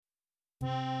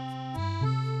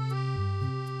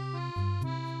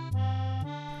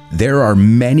There are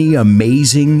many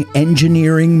amazing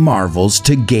engineering marvels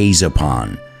to gaze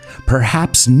upon.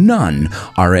 Perhaps none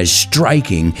are as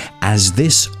striking as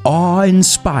this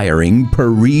awe-inspiring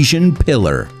Parisian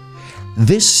pillar.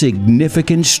 This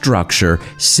significant structure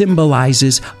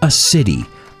symbolizes a city,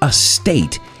 a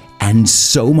state, and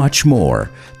so much more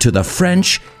to the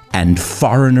French and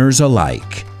foreigners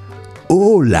alike.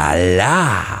 Oh la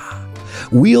la!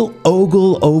 We'll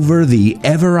ogle over the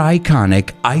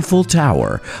ever-iconic Eiffel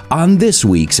Tower on this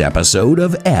week's episode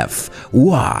of FYI.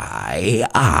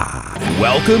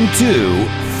 Welcome to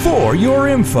For Your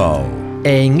Info.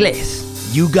 En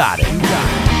inglés. You got it.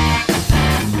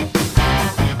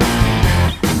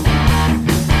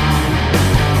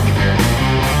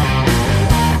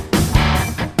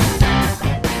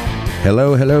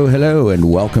 Hello, hello, hello, and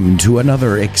welcome to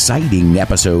another exciting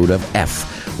episode of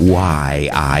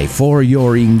FYI, For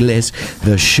Your English,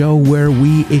 the show where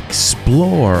we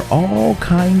explore all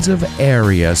kinds of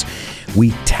areas.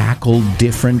 We tackle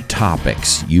different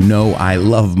topics. You know I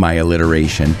love my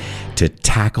alliteration. To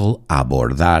tackle,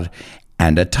 abordar,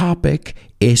 and a topic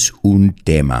es un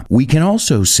tema. We can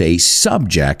also say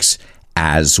subjects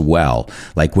as well.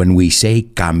 Like when we say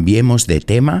cambiemos de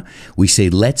tema, we say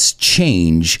let's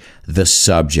change the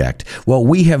subject. Well,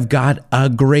 we have got a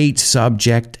great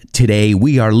subject today.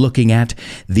 We are looking at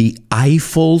the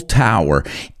Eiffel Tower.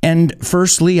 And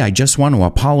firstly, I just want to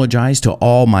apologize to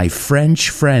all my French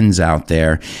friends out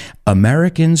there.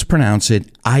 Americans pronounce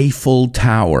it Eiffel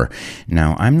Tower.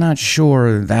 Now, I'm not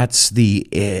sure that's the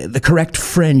correct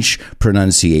French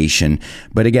pronunciation,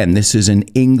 but again, this is an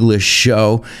English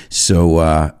show, so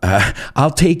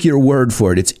I'll take your word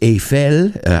for it. It's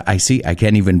Eiffel. I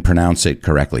can't even pronounce it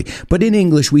correctly, but in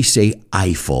English, we say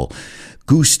Eiffel.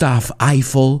 Gustave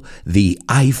Eiffel, the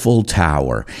Eiffel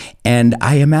Tower. And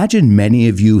I imagine many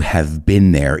of you have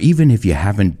been there. Even if you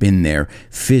haven't been there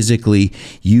physically,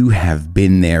 you have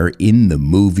been there in the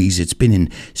movies. It's been in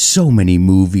so many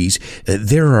movies.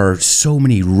 There are so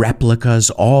many replicas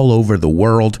all over the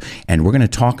world, and we're going to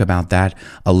talk about that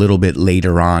a little bit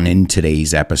later on in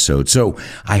today's episode. So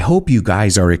I hope you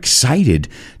guys are excited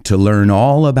to learn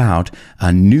all about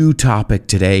a new topic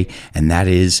today, and that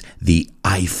is the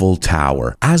Eiffel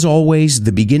Tower. As always,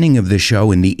 the beginning of the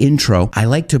show in the intro, I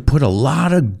like to put a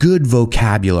lot of good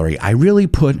vocabulary. I really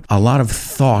put a lot of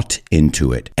thought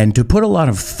into it. And to put a lot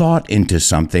of thought into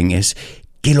something is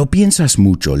que lo piensas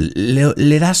mucho,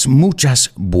 le das muchas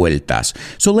vueltas.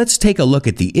 So let's take a look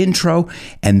at the intro,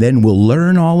 and then we'll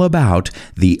learn all about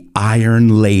the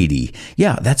Iron Lady.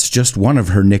 Yeah, that's just one of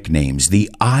her nicknames, the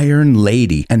Iron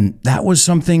Lady. And that was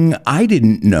something I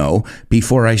didn't know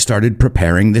before I started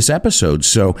preparing this episode.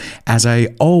 So as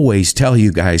I always tell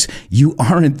you guys, you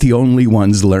aren't the only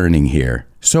ones learning here.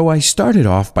 So I started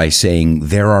off by saying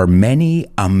there are many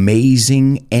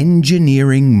amazing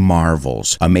engineering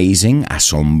marvels. Amazing,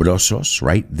 asombrosos,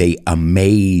 right? They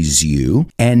amaze you.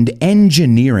 And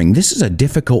engineering, this is a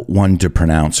difficult one to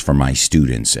pronounce for my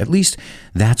students. At least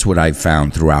that's what I've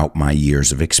found throughout my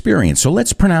years of experience. So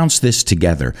let's pronounce this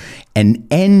together. An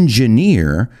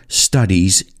engineer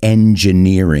studies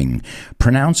engineering.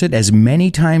 Pronounce it as many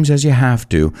times as you have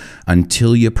to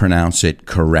until you pronounce it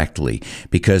correctly.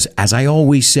 Because as I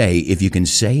always say, if you can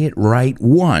say it right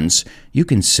once, you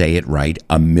can say it right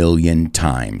 1,000,000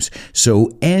 times.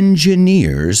 So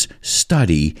engineers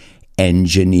study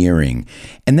engineering.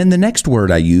 And then the next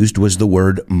word I used was the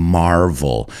word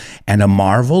marvel. And a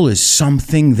marvel is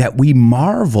something that we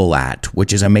marvel at,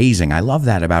 which is amazing. I love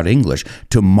that about English.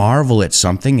 To marvel at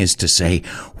something is to say,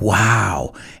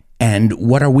 wow. And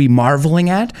what are we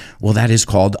marveling at? Well, that is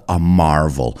called a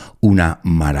marvel, una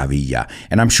maravilla.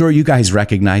 And I'm sure you guys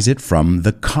recognize it from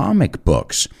the comic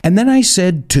books. And then I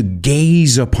said to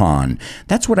gaze upon.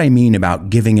 That's what I mean about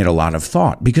giving it a lot of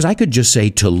thought, because I could just say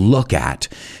to look at,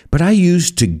 but I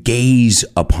used to gaze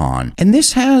upon. And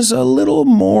this has a little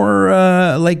more,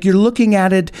 like you're looking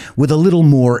at it with a little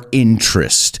more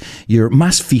interest. You're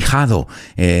más fijado,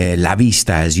 la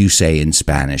vista, as you say in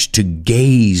Spanish, to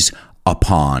gaze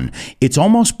upon. It's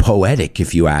almost poetic,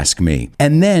 if you ask me.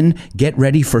 And then get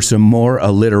ready for some more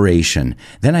alliteration.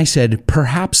 Then I said,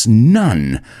 perhaps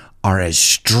none are as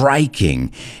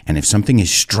striking. And if something is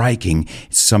striking,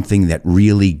 it's something that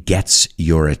really gets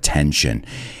your attention.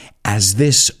 As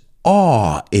this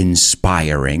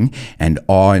awe-inspiring, and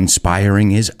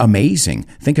awe-inspiring is amazing.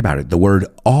 Think about it. The word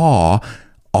awe,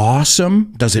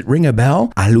 awesome, does it ring a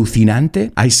bell?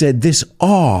 Alucinante? I said this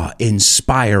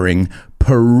awe-inspiring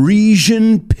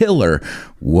Parisian pillar.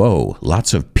 Whoa,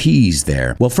 lots of P's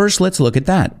there. Well, first let's look at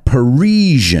that.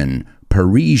 Parisian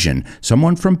Parisian.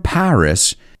 Someone from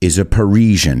Paris is a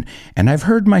Parisian. And I've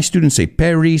heard my students say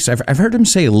Paris. I've heard them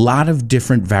say a lot of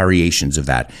different variations of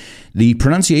that. The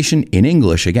pronunciation in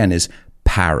English, again, is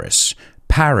Paris.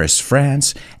 Paris,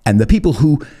 France. And the people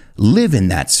who live in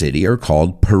that city are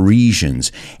called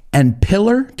Parisians. And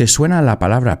pillar, ¿te suena la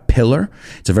palabra pillar?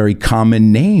 It's a very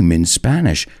common name in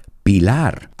Spanish,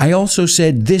 Pilar. I also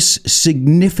said this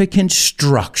significant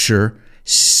structure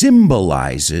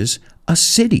symbolizes a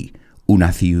city,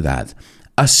 una ciudad,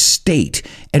 a state.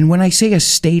 And when I say a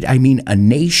state, I mean a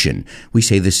nation. We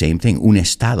say the same thing, un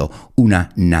estado, una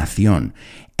nación.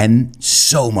 And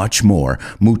so much more,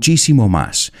 muchísimo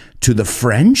más, to the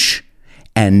French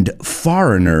and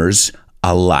foreigners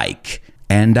alike.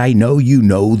 And I know you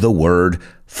know the word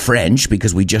French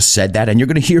because we just said that, and you're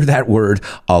going to hear that word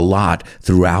a lot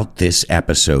throughout this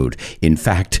episode. In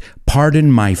fact,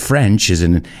 pardon my French is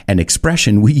an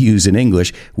expression we use in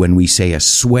English when we say a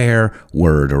swear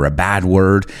word or a bad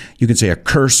word. You can say a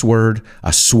curse word,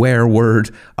 a swear word,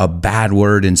 a bad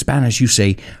word. In Spanish, you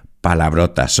say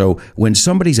palabrota. So when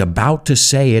somebody's about to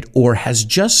say it or has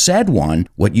just said one,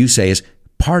 what you say is,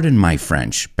 pardon my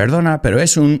French. Perdona, pero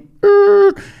es un...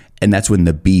 And that's when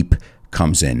the beep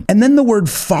comes in. And then the word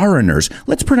foreigners.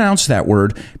 Let's pronounce that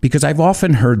word because I've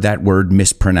often heard that word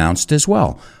mispronounced as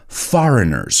well.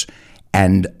 Foreigners.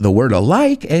 And the word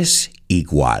alike is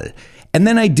igual. And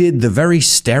then I did the very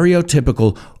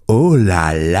stereotypical oh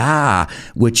la la,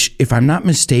 which, if I'm not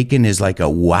mistaken, is like a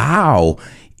wow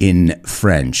in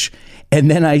French. And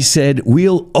then I said,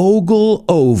 we'll ogle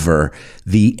over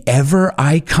the ever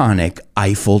iconic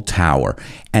Eiffel Tower.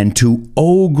 And to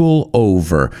ogle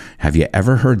over, have you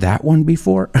ever heard that one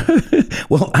before?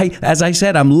 Well, as I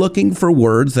said, I'm looking for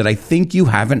words that I think you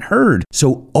haven't heard.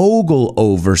 So ogle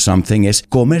over something is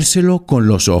comérselo con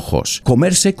los ojos.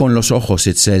 Comerse con los ojos,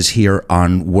 it says here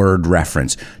on word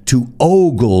reference. To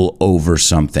ogle over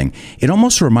something. It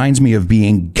almost reminds me of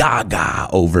being gaga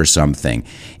over something.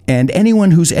 And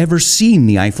anyone who's ever seen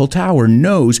the Eiffel Tower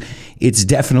knows it's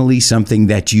definitely something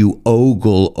that you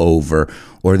ogle over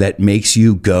or that makes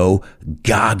you go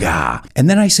gaga. And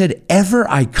then I said ever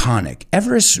iconic.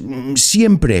 Ever es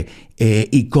siempre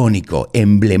icónico,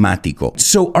 emblemático.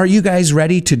 So are you guys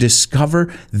ready to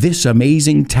discover this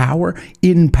amazing tower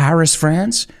in Paris,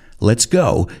 France? Let's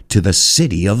go to the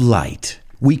City of Light.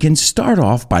 We can start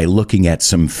off by looking at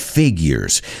some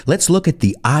figures. Let's look at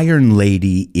the Iron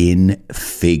Lady in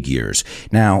figures.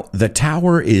 Now, the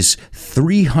tower is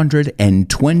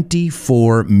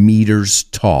 324 meters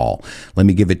tall. Let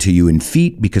me give it to you in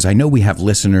feet because I know we have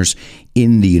listeners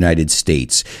in the United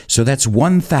States. So that's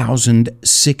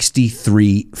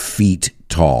 1,063 feet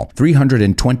tall,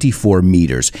 324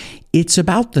 meters. It's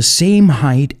about the same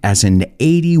height as an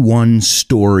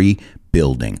 81-story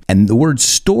building. And the word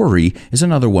story is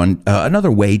another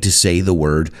way to say the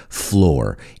word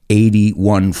floor.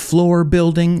 81 floor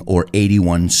building or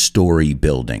 81 story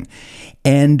building.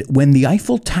 And when the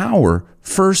Eiffel Tower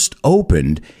first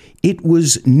opened, it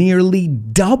was nearly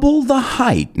double the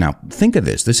height. Now, think of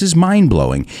this. This is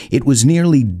mind-blowing. It was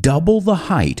nearly double the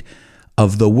height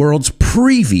of the world's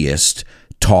previous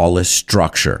tallest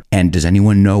structure. And does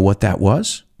anyone know what that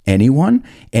was? Anyone?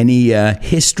 Any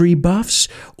history buffs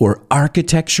or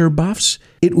architecture buffs?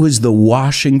 It was the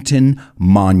Washington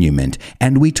Monument,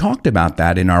 and we talked about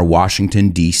that in our Washington,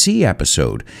 D.C.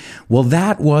 episode. Well,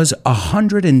 that was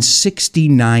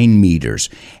 169 meters,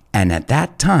 and at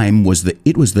that time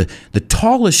it was the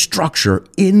tallest structure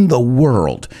in the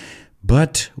world.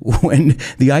 But when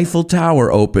the Eiffel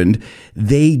Tower opened,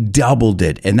 they doubled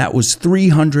it, and that was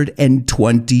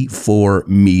 324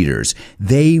 meters.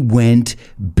 They went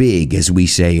big, as we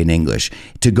say in English.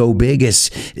 To go big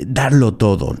is darlo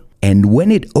todo. And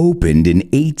when it opened in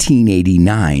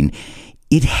 1889,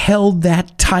 it held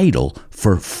that title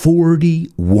for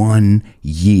 41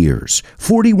 years.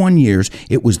 41 years,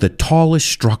 it was the tallest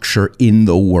structure in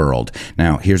the world.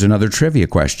 Now, here's another trivia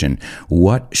question.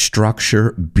 What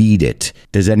structure beat it?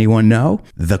 Does anyone know?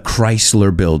 The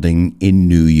Chrysler Building in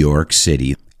New York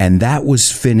City. And that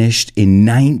was finished in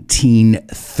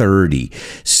 1930.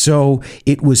 So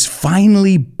it was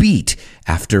finally beat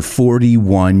after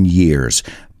 41 years.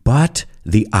 But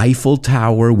the Eiffel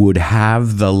Tower would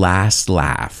have the last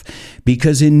laugh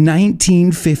because in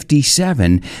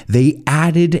 1957, they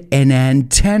added an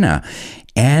antenna.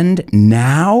 And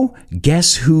now,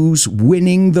 guess who's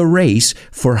winning the race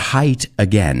for height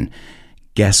again?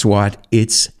 Guess what?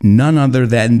 It's none other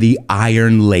than the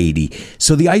Iron Lady.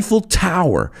 So the Eiffel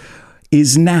Tower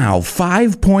is now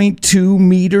 5.2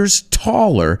 meters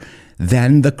taller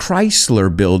than the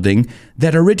Chrysler Building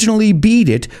that originally beat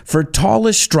it for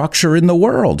tallest structure in the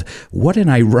world. What an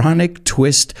ironic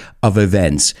twist of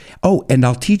events. Oh, and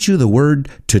I'll teach you the word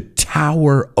to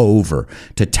tower over.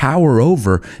 To tower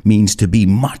over means to be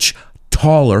much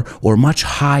taller or much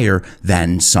higher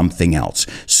than something else.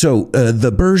 So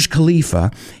the Burj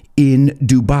Khalifa in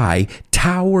Dubai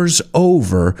towers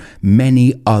over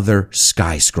many other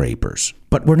skyscrapers.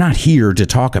 But we're not here to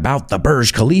talk about the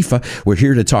Burj Khalifa. We're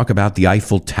here to talk about the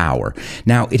Eiffel Tower.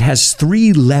 Now, it has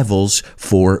 3 levels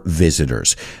for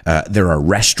visitors. There are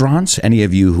restaurants. Any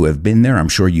of you who have been there, I'm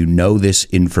sure you know this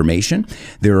information.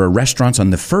 There are restaurants on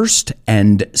the first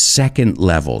and second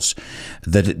levels.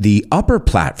 The upper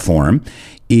platform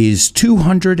is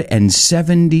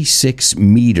 276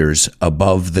 meters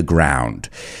above the ground.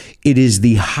 It is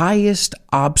the highest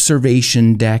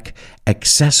observation deck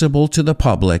accessible to the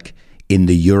public in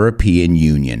the European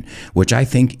Union, which I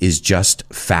think is just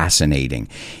fascinating.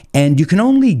 And you can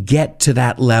only get to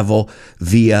that level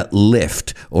via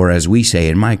lift, or as we say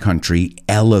in my country,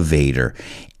 elevator.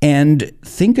 And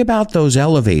think about those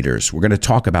elevators. We're going to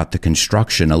talk about the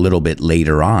construction a little bit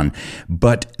later on,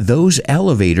 but those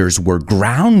elevators were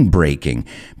groundbreaking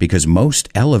because most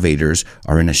elevators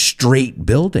are in a straight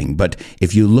building. But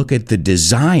if you look at the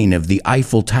design of the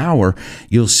Eiffel Tower,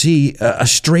 you'll see a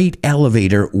straight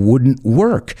elevator wouldn't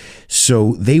work.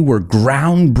 So they were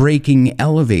groundbreaking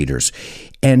elevators.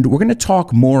 And we're going to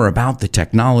talk more about the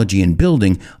technology in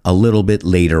building a little bit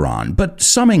later on. But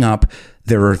summing up,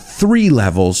 there are 3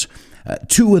 levels.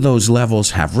 2 of those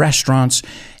levels have restaurants,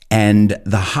 and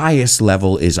the highest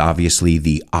level is obviously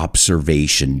the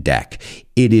observation deck.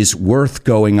 It is worth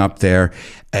going up there.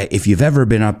 If you've ever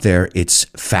been up there, it's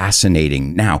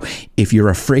fascinating. Now, if you're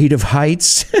afraid of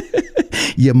heights,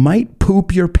 you might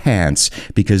poop your pants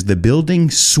because the building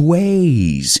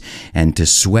sways. And to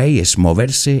sway is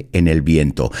moverse en el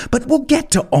viento. But we'll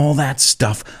get to all that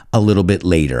stuff a little bit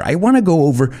later. I want to go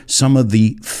over some of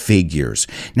the figures.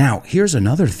 Now, here's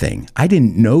another thing. I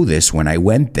didn't know this when I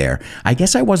went there. I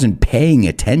guess I wasn't paying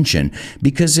attention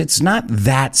because it's not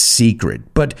that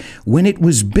secret. But when it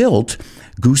was built,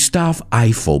 Gustave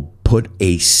Eiffel put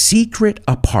a secret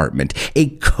apartment, a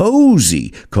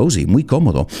cozy, muy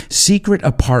cómodo, secret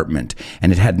apartment.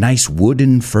 And it had nice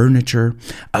wooden furniture,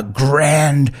 a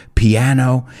grand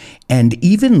piano, and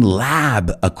even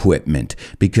lab equipment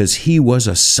because he was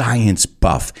a science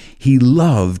buff. He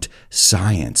loved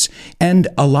science. And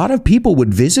a lot of people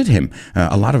would visit him,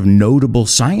 a lot of notable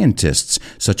scientists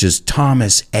such as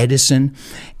Thomas Edison.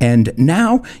 And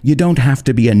now you don't have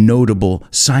to be a notable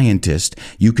scientist.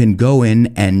 You can go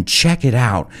in and check it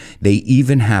out. They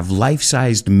even have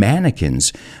life-sized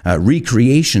mannequins,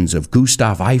 recreations of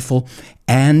Gustave Eiffel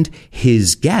and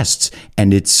his guests.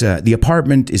 And it's the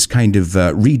apartment is kind of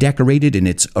redecorated in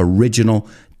its original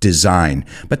design.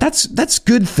 But that's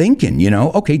good thinking, you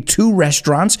know. Okay, 2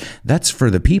 restaurants, that's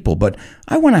for the people, but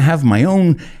I want to have my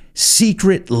own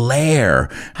secret lair.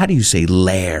 How do you say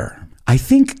lair? I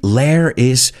think lair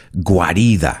is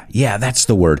guarida. Yeah, that's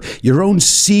the word. Your own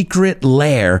secret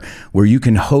lair where you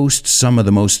can host some of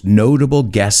the most notable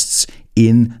guests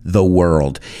in the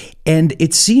world. And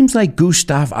it seems like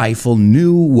Gustave Eiffel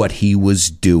knew what he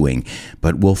was doing.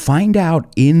 But we'll find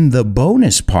out in the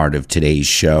bonus part of today's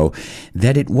show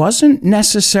that it wasn't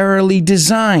necessarily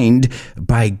designed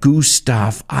by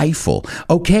Gustave Eiffel.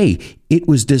 Okay, it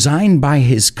was designed by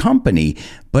his company,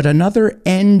 but another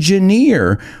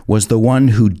engineer was the one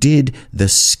who did the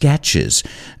sketches.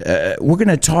 We're going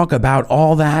to talk about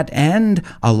all that and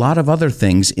a lot of other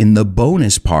things in the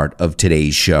bonus part of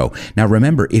today's show. Now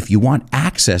remember, if you want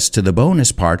access to the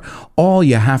bonus part, all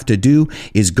you have to do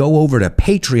is go over to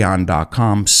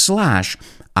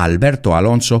patreon.com/Alberto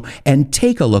Alonso and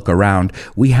take a look around.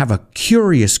 We have a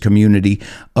curious community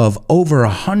of over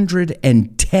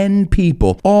 110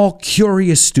 people, all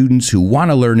curious students who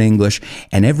want to learn English,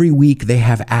 and every week they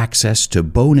have access to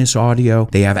bonus audio,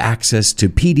 they have access to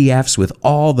PDFs with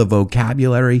all the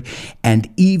vocabulary, and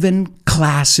even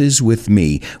classes with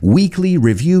me, weekly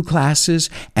review classes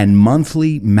and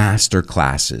monthly master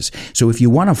classes. So if you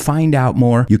want to find out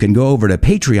more, you can go over to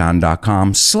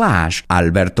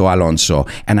patreon.com/Alberto Alonso.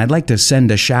 And I'd like to send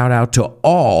a shout out to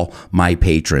all my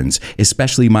patrons,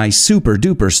 especially my super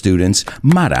duper students,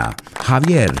 Mara,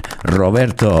 Javier,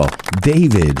 Roberto,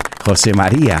 David, Jose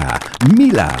Maria,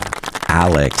 Mila,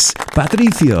 Alex,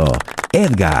 Patricio,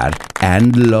 Edgar,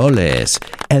 and Loles.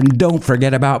 And don't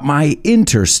forget about my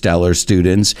interstellar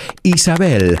students,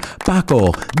 Isabel,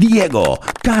 Paco, Diego,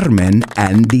 Carmen,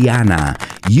 and Diana.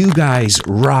 You guys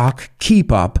rock.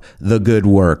 Keep up the good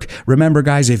work. Remember,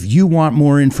 guys, if you want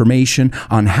more information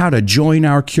on how to join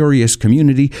our curious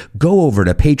community, go over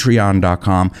to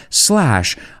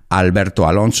patreon.com/Alberto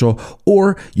Alonso,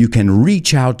 or you can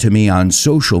reach out to me on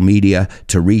social media.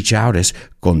 To reach out is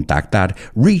contactar.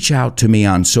 Reach out to me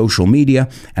on social media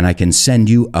and I can send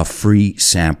you a free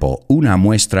sample, una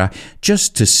muestra,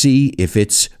 just to see if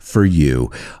it's for you.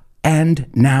 And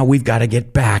now we've got to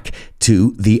get back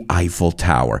to the Eiffel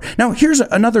Tower. Now, here's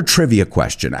another trivia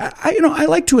question. I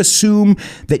like to assume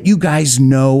that you guys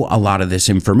know a lot of this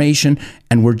information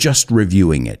and we're just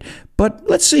reviewing it. But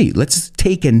let's see. Let's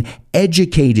take an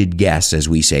educated guess, as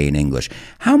we say in English.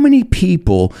 How many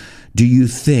people do you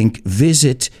think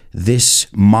visit this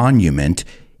monument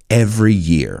every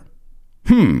year?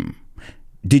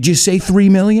 Did you say 3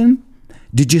 million?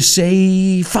 Did you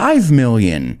say 5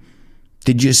 million?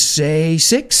 Did you say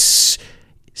 6?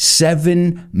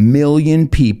 7 million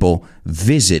people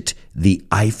visit the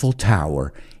Eiffel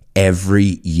Tower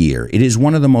every year. It is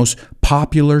one of the most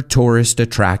popular tourist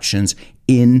attractions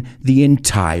in the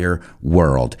entire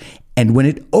world. And when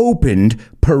it opened,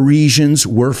 Parisians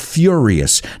were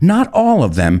furious. Not all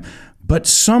of them, but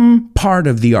some part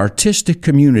of the artistic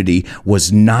community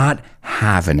was not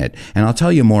having it. And I'll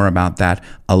tell you more about that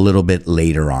a little bit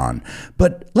later on.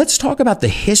 But let's talk about the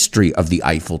history of the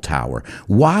Eiffel Tower.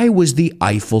 Why was the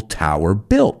Eiffel Tower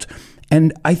built?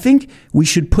 And I think we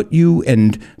should put you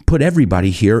and put everybody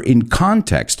here in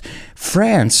context.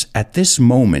 France, at this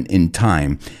moment in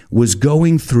time, was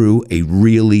going through a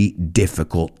really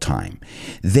difficult time.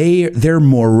 Their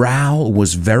morale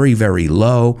was very, very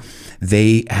low.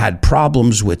 They had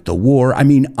problems with the war. I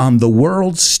mean, on the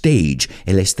world stage,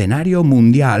 el escenario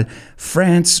mundial,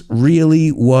 France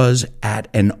really was at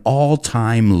an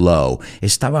all-time low.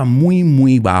 Estaba muy,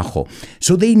 muy bajo.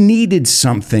 So they needed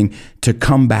something to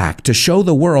come back, to show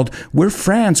the world, we're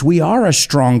France, we are a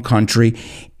strong country,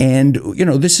 and,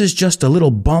 this is just a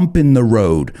little bump in the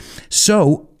road.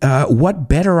 So what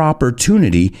better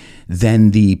opportunity than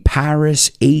the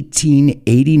Paris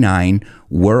 1889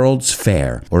 World's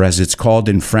Fair, or as it's called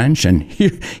in French, and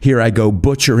here I go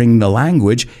butchering the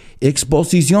language,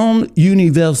 Exposition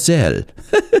Universelle.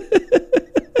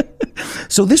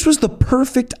 So this was the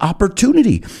perfect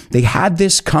opportunity. They had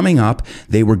this coming up.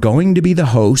 They were going to be the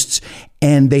hosts,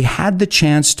 and they had the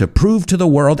chance to prove to the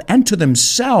world and to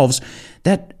themselves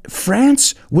that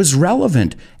France was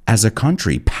relevant as a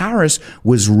country. Paris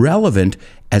was relevant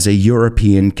as a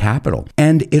European capital.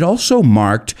 And it also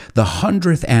marked the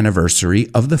 100th anniversary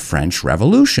of the French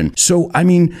Revolution. So,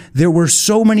 there were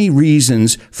so many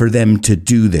reasons for them to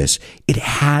do this. It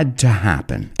had to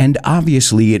happen. And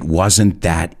obviously, it wasn't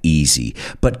that easy.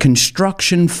 But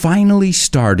construction finally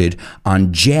started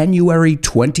on January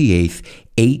 28th,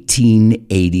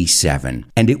 1887.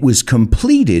 And it was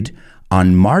completed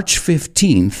on March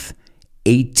 15th,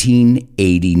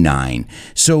 1889.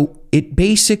 So it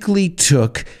basically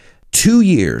took 2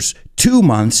 years, 2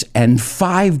 months, and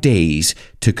 5 days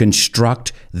to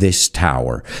construct this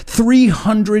tower.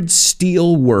 300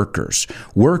 steel workers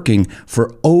working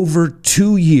for over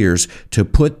 2 years to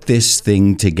put this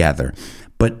thing together.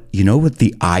 But you know what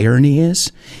the irony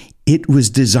is? It was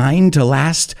designed to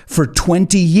last for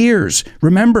 20 years.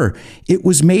 Remember, it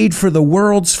was made for the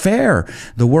World's Fair.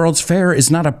 The World's Fair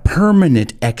is not a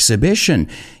permanent exhibition.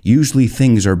 Usually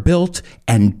things are built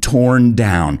and torn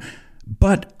down.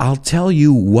 But I'll tell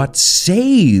you what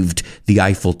saved the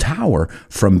Eiffel Tower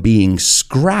from being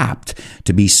scrapped.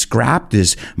 To be scrapped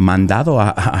is mandado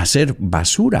a hacer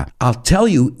basura. I'll tell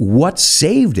you what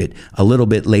saved it a little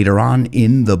bit later on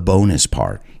in the bonus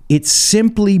part. It's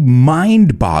simply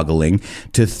mind-boggling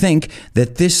to think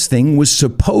that this thing was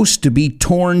supposed to be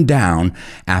torn down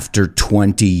after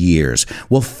 20 years.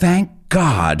 Well, thank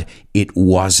God it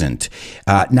wasn't.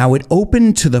 Now, it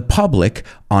opened to the public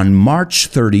on March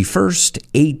 31st,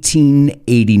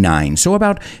 1889, so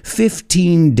about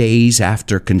 15 days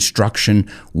after construction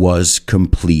was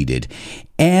completed.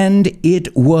 And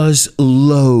it was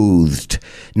loathed.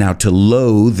 Now, to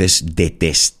loathe is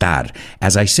detestar.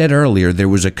 As I said earlier, there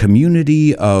was a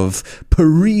community of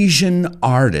Parisian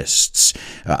artists,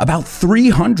 about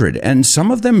 300, and some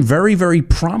of them very, very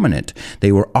prominent.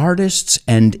 They were artists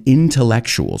and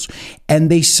intellectuals.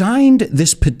 And they signed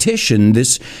this petition,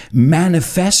 this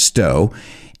manifesto,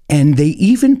 and they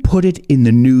even put it in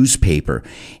the newspaper.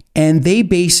 And they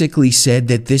basically said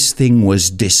that this thing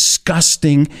was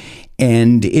disgusting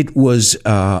and it was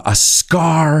a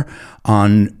scar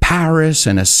on Paris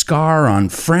and a scar on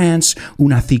France,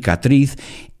 una cicatriz.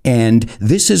 And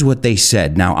this is what they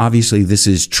said. Now, obviously, this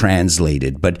is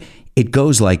translated, but it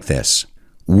goes like this.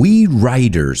 We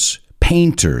writers,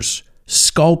 painters,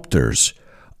 sculptors,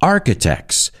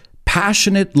 architects,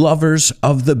 passionate lovers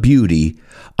of the beauty,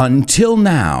 until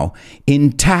now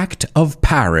intact of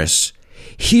Paris,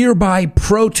 hereby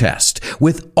protest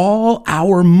with all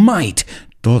our might,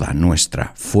 toda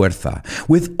nuestra fuerza,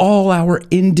 with all our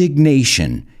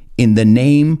indignation, in the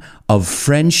name of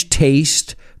French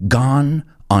taste gone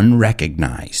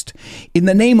unrecognized, in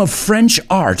the name of French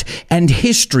art and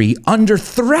history under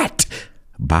threat,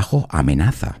 bajo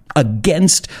amenaza,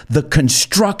 against the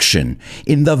construction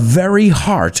in the very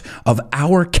heart of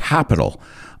our capital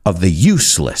of the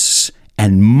useless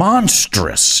and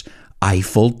monstrous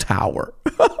Eiffel Tower.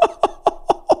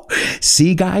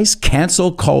 See, guys,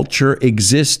 cancel culture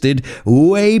existed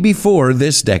way before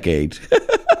this decade.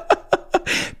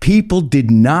 People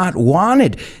did not want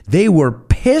it. They were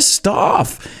pissed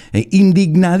off,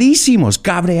 indignadísimos,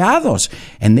 cabreados,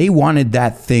 and they wanted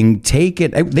that thing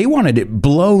taken. They wanted it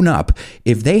blown up.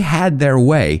 If they had their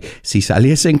way, si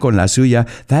saliesen con la suya,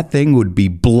 that thing would be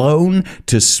blown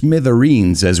to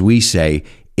smithereens, as we say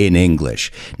in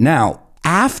English. Now,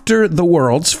 after the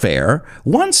World's Fair,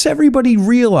 once everybody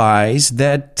realized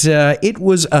that it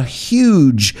was a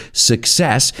huge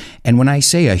success, and when I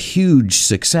say a huge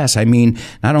success, I mean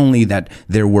not only that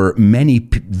there were many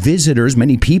visitors,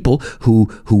 many people who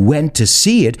went to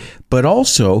see it, but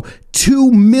also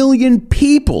 2 million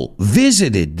people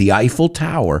visited the Eiffel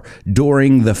Tower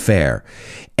during the fair.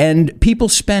 And people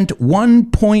spent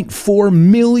 $1.4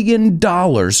 million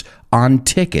on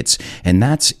tickets, and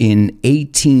that's in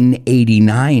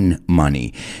 1889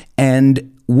 money.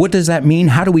 And what does that mean?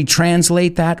 How do we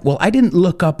translate that? Well, I didn't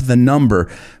look up the number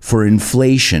for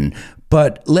inflation,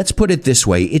 but let's put it this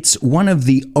way. It's one of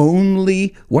the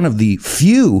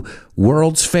few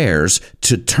World's Fairs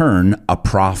to turn a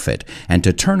profit. And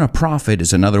to turn a profit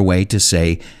is another way to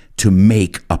say to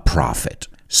make a profit.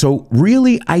 So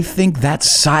really, I think that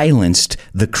silenced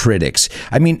the critics.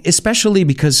 I mean, especially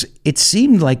because it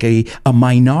seemed like a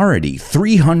minority,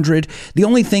 300. The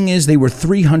only thing is they were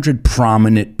 300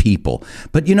 prominent people.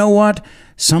 But you know what?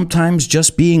 Sometimes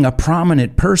just being a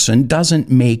prominent person doesn't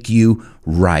make you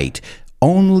right.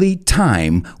 Only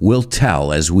time will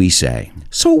tell, as we say.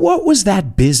 So what was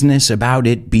that business about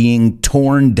it being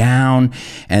torn down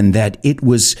and that it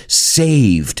was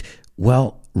saved?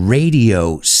 Well,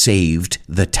 radio saved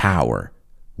the tower.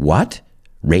 What?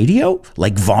 Radio?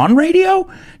 Like Vaughn Radio?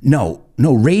 No,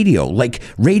 radio. Like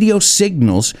radio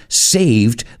signals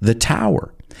saved the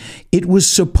tower. It was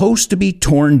supposed to be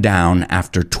torn down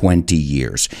after 20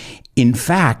 years. In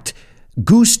fact,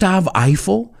 Gustave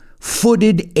Eiffel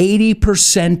footed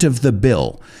 80% of the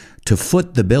bill. To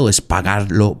foot the bill is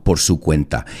pagarlo por su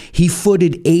cuenta. He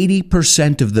footed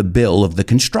 80% of the bill of the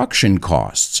construction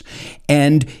costs.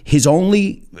 And his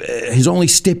only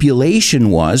stipulation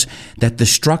was that the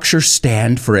structure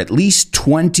stand for at least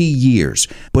 20 years,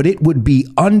 but it would be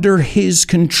under his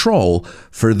control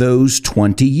for those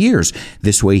 20 years.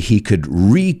 This way he could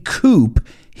recoup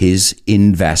his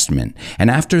investment.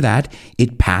 And after that,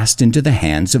 it passed into the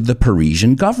hands of the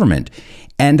Parisian government.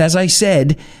 And as I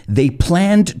said, they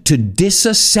planned to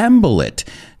disassemble it.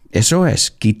 Eso es,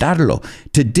 quitarlo.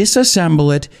 To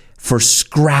disassemble it for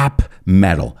scrap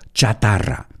metal,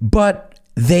 chatarra. But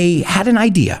they had an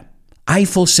idea.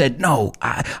 Eiffel said, no,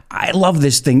 I love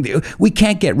this thing. We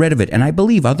can't get rid of it. And I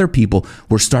believe other people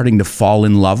were starting to fall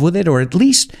in love with it, or at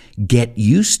least get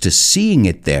used to seeing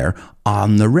it there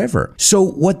on the river. So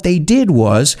what they did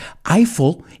was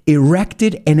Eiffel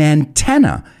erected an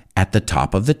antenna at the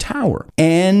top of the tower.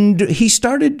 And he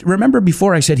started, remember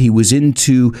before I said he was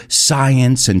into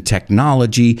science and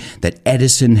technology, that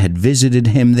Edison had visited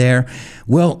him there?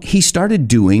 Well, he started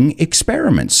doing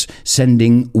experiments,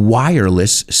 sending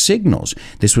wireless signals.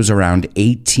 This was around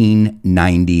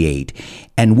 1898.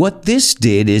 And what this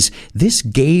did is this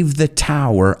gave the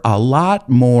tower a lot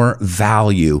more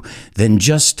value than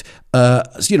just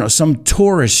some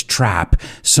tourist trap,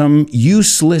 some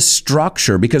useless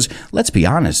structure, because let's be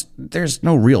honest, there's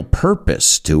no real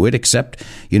purpose to it except,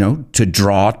 to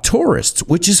draw tourists,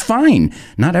 which is fine.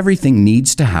 Not everything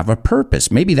needs to have a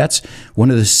purpose. Maybe that's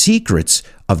one of the secrets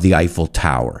of the Eiffel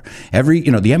Tower.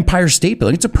 The Empire State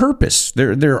Building, it's a purpose.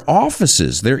 They're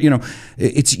offices.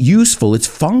 It's useful. It's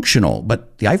functional.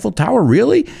 But the Eiffel Tower,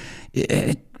 really?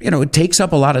 it takes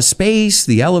up a lot of space.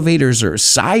 The elevators are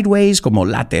sideways, como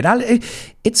lateral.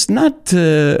 It's not,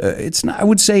 I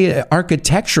would say,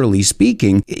 architecturally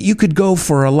speaking, you could go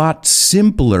for a lot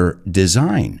simpler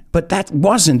design. But that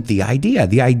wasn't the idea.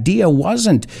 The idea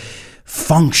wasn't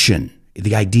function.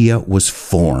 The idea was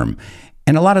form.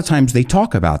 And a lot of times they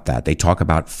talk about that. They talk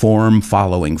about form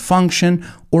following function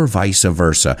or vice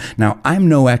versa. Now, I'm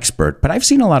no expert, but I've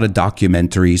seen a lot of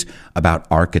documentaries about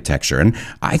architecture, and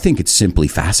I think it's simply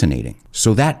fascinating.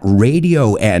 So that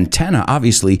radio antenna,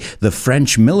 obviously, the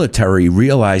French military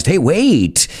realized, hey,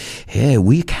 wait,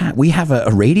 we have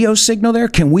a radio signal there?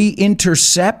 Can we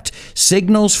intercept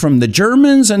signals from the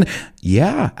Germans? And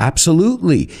yeah,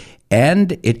 absolutely.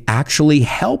 And it actually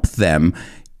helped them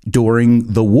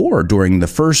during the war, during the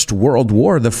First World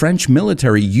War. The French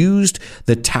military used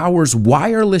the tower's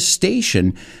wireless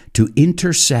station to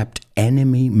intercept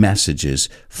enemy messages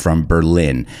from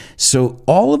Berlin. So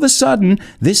all of a sudden,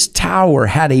 this tower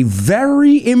had a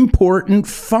very important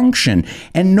function,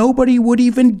 and nobody would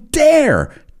even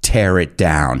dare tear it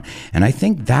down. And I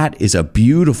think that is a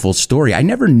beautiful story. I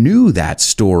never knew that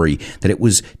story, that it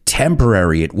was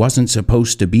temporary. It wasn't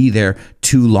supposed to be there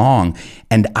too long.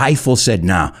 And Eiffel said,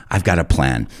 nah, I've got a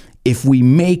plan. If we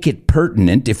make it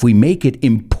pertinent, if we make it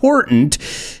important,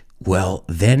 well,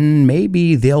 then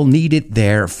maybe they'll need it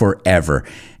there forever.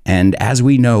 And as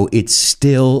we know, it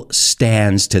still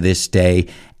stands to this day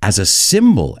as a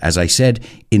symbol, as I said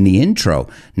in the intro,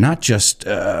 not just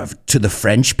to the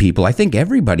French people. I think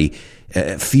everybody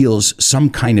feels some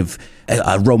kind of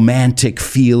a romantic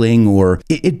feeling, or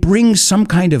it brings some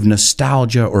kind of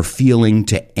nostalgia or feeling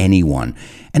to anyone.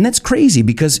 And that's crazy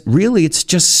because really it's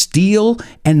just steel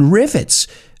and rivets.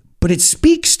 But it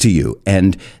speaks to you,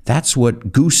 and that's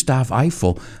what Gustave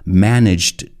Eiffel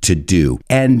managed to do.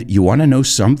 And you want to know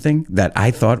something that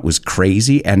I thought was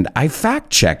crazy? And I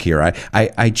fact check here.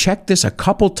 I checked this a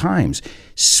couple times.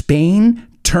 Spain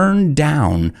turned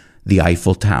down the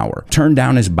Eiffel Tower. Turn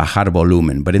down is bajar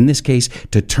volumen, but in this case,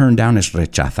 to turn down is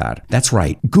rechazar. That's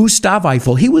right. Gustave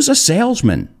Eiffel, he was a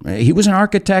salesman. He was an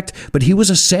architect, but he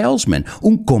was a salesman,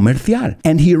 un comercial.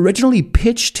 And he originally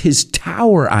pitched his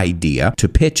tower idea, to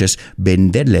pitch us,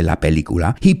 venderle la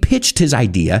película. He pitched his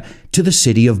idea to the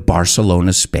city of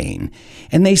Barcelona, Spain.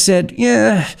 And they said,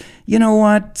 yeah, you know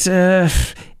what?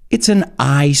 It's an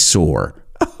eyesore.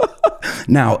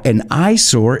 Now, an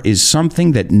eyesore is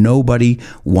something that nobody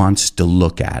wants to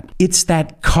look at. It's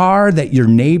that car that your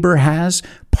neighbor has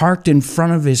parked in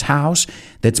front of his house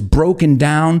that's broken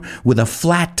down with a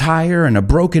flat tire and a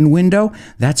broken window.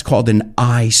 That's called an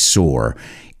eyesore.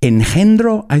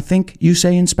 Engendro, I think you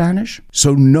say in Spanish.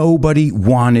 So nobody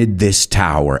wanted this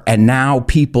tower, and now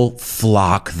people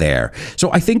flock there.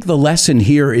 So I think the lesson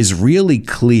here is really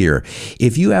clear.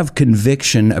 If you have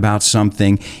conviction about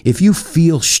something, if you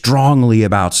feel strongly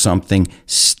about something,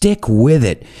 stick with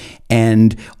it.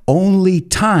 And only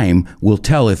time will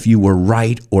tell if you were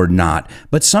right or not.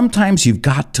 But sometimes you've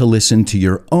got to listen to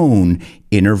your own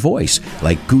inner voice,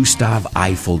 like Gustave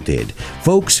Eiffel did.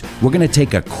 Folks, we're going to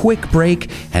take a quick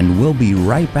break, and we'll be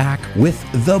right back with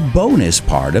the bonus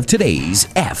part of today's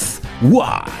FYI.